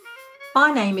My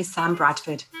name is Sam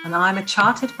Bradford and I'm a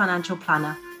chartered financial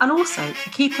planner and also a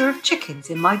keeper of chickens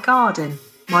in my garden.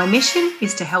 My mission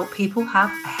is to help people have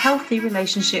a healthy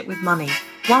relationship with money,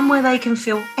 one where they can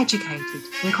feel educated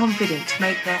and confident to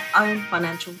make their own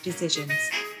financial decisions.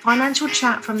 Financial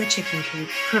Chat from the Chicken Coop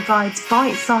provides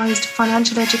bite-sized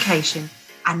financial education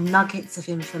and nuggets of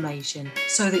information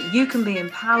so that you can be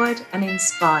empowered and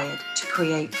inspired to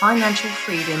create financial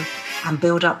freedom and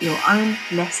build up your own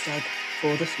nest egg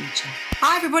for the future.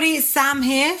 Hi everybody, it's Sam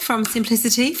here from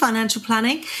Simplicity Financial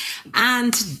Planning,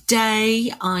 and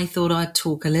today I thought I'd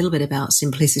talk a little bit about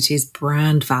Simplicity's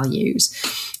brand values.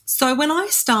 So when I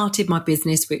started my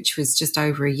business, which was just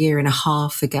over a year and a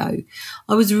half ago,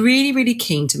 I was really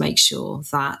keen to make sure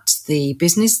that the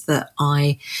business that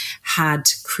I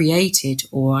had created,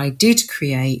 or I did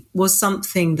create, was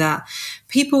something that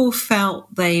people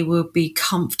felt they would be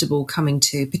comfortable coming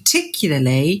to,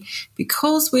 particularly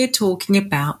because we're talking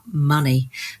about money,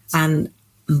 and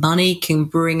money can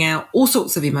bring out all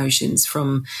sorts of emotions,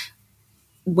 from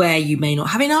where you may not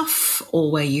have enough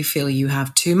or where you feel you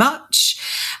have too much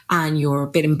and you're a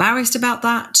bit embarrassed about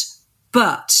that.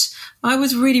 But I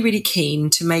was really keen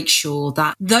to make sure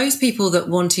that those people that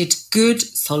wanted good,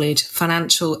 solid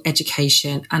financial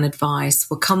education and advice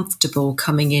were comfortable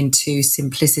coming into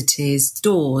Simplicity's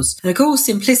doors. And of course,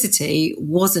 Simplicity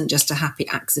wasn't just a happy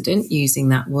accident, using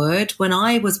that word. When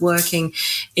I was working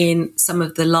in some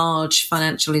of the large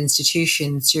financial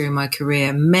institutions during my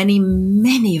career,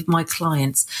 many of my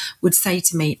clients would say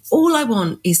to me, all I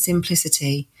want is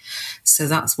simplicity. So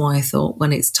that's why I thought,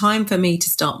 when it's time for me to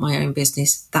start my own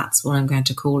business, that's what I'm going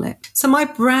to call it. So my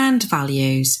brand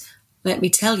values, let me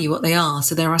tell you what they are.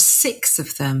 So there are 6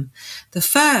 of them. The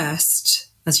first,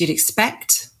 as you'd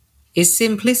expect, is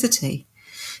simplicity.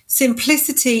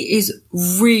 Simplicity is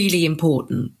really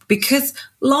important because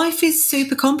life is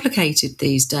super complicated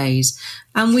these days,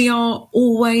 and we are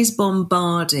always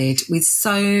bombarded with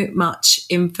so much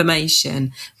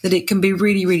information that it can be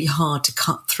really hard to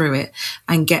cut through it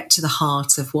and get to the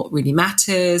heart of what really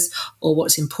matters or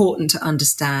what's important to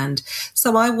understand.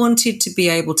 So I wanted to be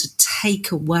able to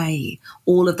take away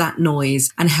all of that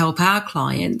noise and help our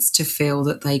clients to feel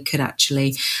that they could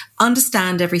actually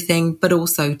understand everything, but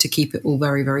also to keep it all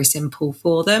very simple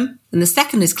for them. And the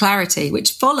second is clarity,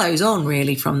 which follows on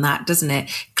really from that, doesn't it?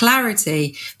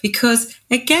 Clarity, because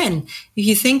again, if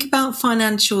you think about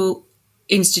financial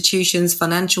institutions,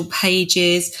 financial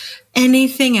pages,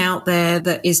 anything out there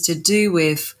that is to do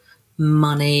with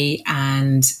money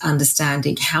and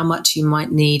understanding how much you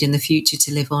might need in the future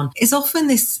to live on, is often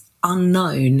this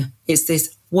unknown. It's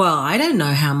this, well, I don't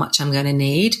know how much I'm going to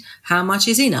need. How much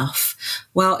is enough?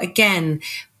 Well, again,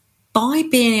 by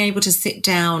being able to sit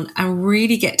down and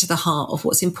really get to the heart of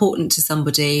what's important to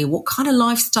somebody, what kind of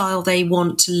lifestyle they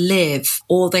want to live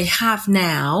or they have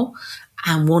now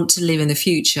and want to live in the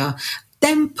future,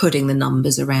 then putting the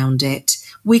numbers around it,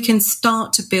 we can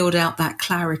start to build out that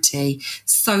clarity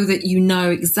so that you know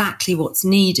exactly what's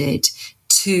needed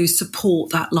to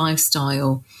support that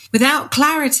lifestyle. Without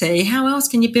clarity, how else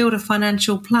can you build a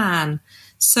financial plan?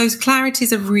 So clarity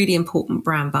is a really important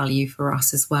brand value for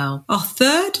us as well. Our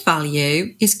third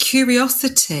value is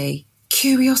curiosity.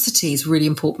 Curiosity is really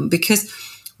important because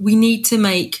we need to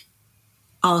make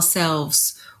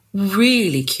ourselves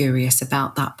really curious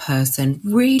about that person,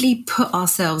 really put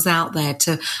ourselves out there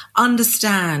to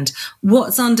understand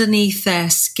what's underneath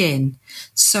their skin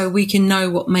so we can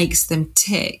know what makes them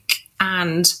tick,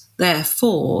 and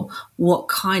therefore what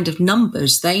kind of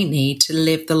numbers they need to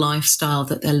live the lifestyle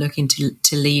that they're looking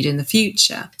to lead in the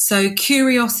future. So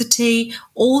curiosity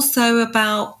also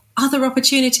about other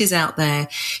opportunities out there,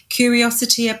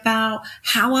 curiosity about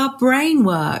how our brain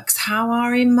works, how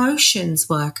our emotions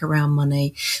work around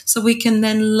money, so we can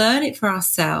then learn it for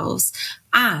ourselves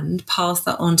and pass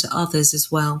that on to others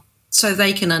as well, so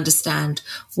they can understand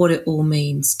what it all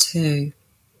means too.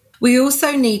 We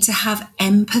also need to have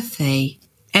empathy.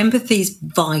 Empathy is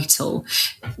vital.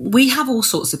 We have all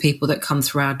sorts of people that come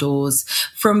through our doors,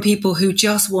 from people who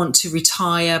just want to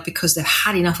retire because they've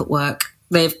had enough at work.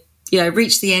 They've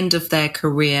reached the end of their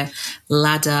career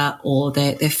ladder, or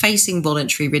they're facing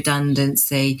voluntary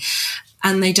redundancy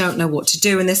and they don't know what to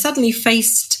do. And they're suddenly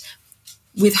faced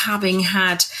with having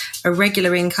had a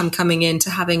regular income coming in to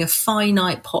having a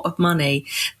finite pot of money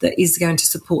that is going to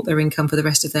support their income for the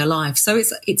rest of their life. So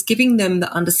it's giving them the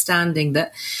understanding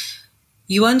that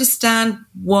you understand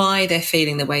why they're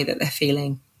feeling the way that they're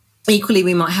feeling. Equally,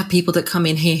 we might have people that come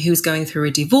in here who's going through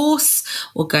a divorce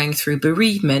or going through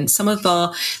bereavement, some of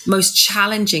our most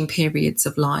challenging periods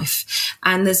of life.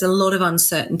 And there's a lot of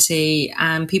uncertainty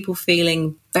and people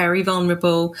feeling very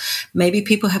vulnerable. Maybe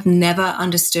people have never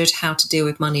understood how to deal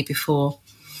with money before.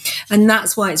 And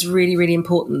that's why it's really, really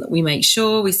important that we make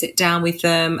sure we sit down with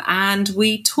them and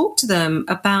we talk to them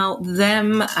about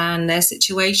them and their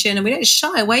situation. And we don't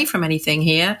shy away from anything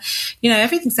here.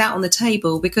 Everything's out on the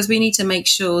table because we need to make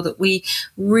sure that we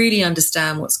really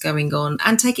understand what's going on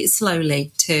and take it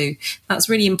slowly too. That's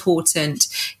really important.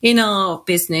 In our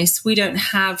business, we don't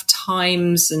have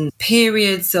times and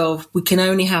periods of we can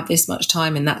only have this much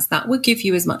time and that's that. We'll give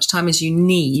you as much time as you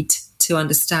need to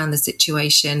understand the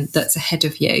situation that's ahead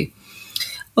of you.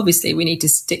 Obviously, we need to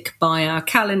stick by our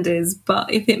calendars,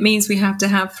 but if it means we have to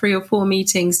have 3 or 4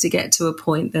 meetings to get to a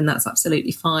point, then that's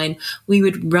absolutely fine. We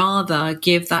would rather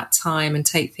give that time and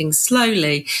take things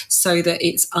slowly so that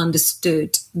it's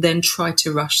understood than try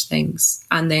to rush things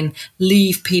and then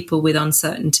leave people with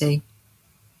uncertainty.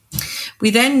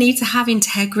 We then need to have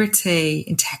integrity.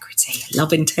 Integrity. I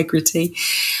love integrity.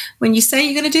 When you say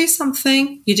you're going to do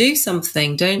something, you do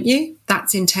something, don't you?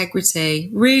 That's integrity.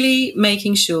 Really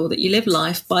making sure that you live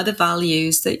life by the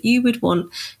values that you would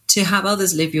want to have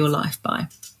others live your life by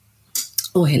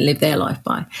or live their life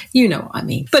by. You know what I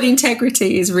mean. But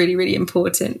integrity is really, really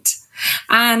important.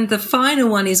 And the final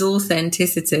one is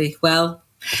authenticity. Well,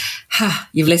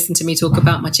 you've listened to me talk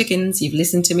about my chickens. You've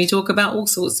listened to me talk about all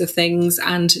sorts of things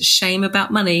and shame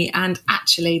about money. And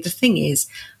actually, the thing is,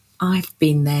 I've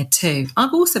been there too.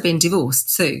 I've also been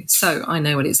divorced too. So I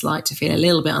know what it's like to feel a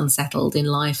little bit unsettled in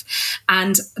life.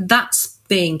 And that's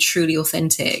being truly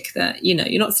authentic, that,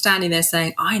 you're not standing there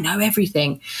saying, I know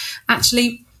everything.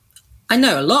 Actually, I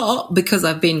know a lot because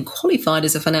I've been qualified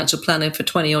as a financial planner for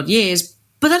 20 odd years.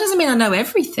 But that doesn't mean I know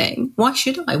everything. Why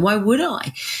should I? Why would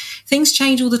I? Things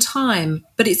change all the time,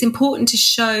 but it's important to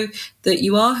show that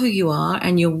you are who you are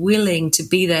and you're willing to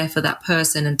be there for that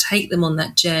person and take them on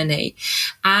that journey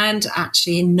and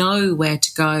actually know where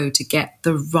to go to get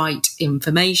the right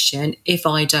information if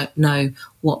I don't know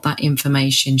what that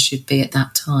information should be at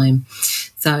that time.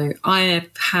 So I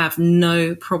have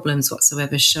no problems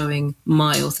whatsoever showing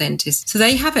my authenticity. So there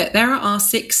you have it. There are our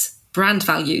 6 brand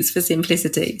values for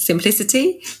simplicity.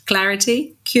 Simplicity,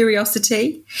 clarity,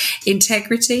 curiosity,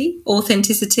 integrity,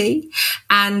 authenticity,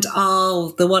 and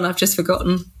the one I've just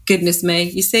forgotten. Goodness me.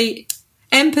 You see,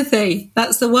 empathy.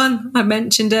 That's the one I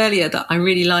mentioned earlier that I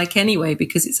really like anyway,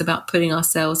 because it's about putting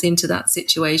ourselves into that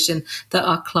situation that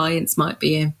our clients might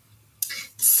be in.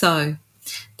 So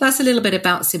that's a little bit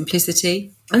about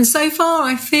simplicity. And so far,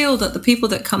 I feel that the people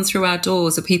that come through our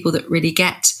doors are people that really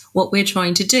get what we're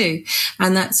trying to do.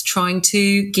 And that's trying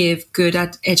to give good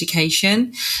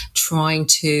education, trying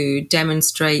to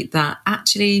demonstrate that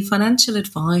actually financial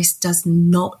advice does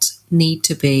not need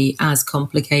to be as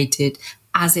complicated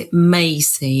as it may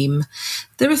seem.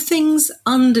 There are things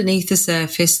underneath the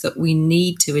surface that we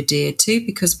need to adhere to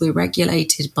because we're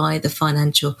regulated by the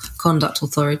Financial Conduct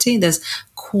Authority. There's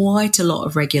quite a lot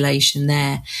of regulation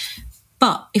there.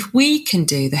 But if we can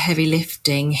do the heavy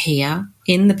lifting here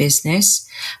in the business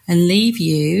and leave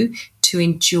you to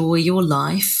enjoy your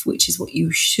life, which is what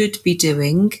you should be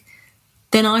doing,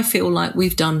 then I feel like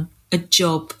we've done a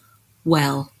job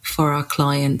well for our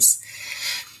clients.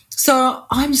 So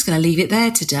I'm just going to leave it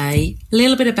there today. A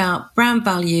little bit about brand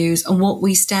values and what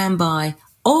we stand by.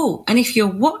 Oh, and if you're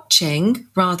watching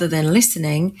rather than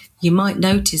listening, you might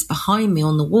notice behind me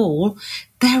on the wall,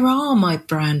 there are my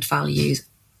brand values.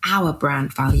 Our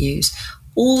brand values,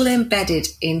 all embedded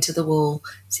into the wall.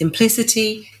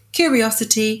 Simplicity,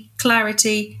 curiosity,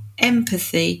 clarity,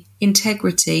 empathy,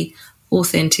 integrity,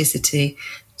 authenticity.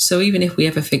 So even if we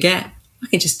ever forget, I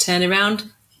can just turn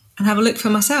around and have a look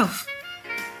for myself.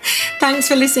 Thanks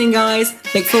for listening, guys.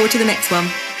 Look forward to the next one.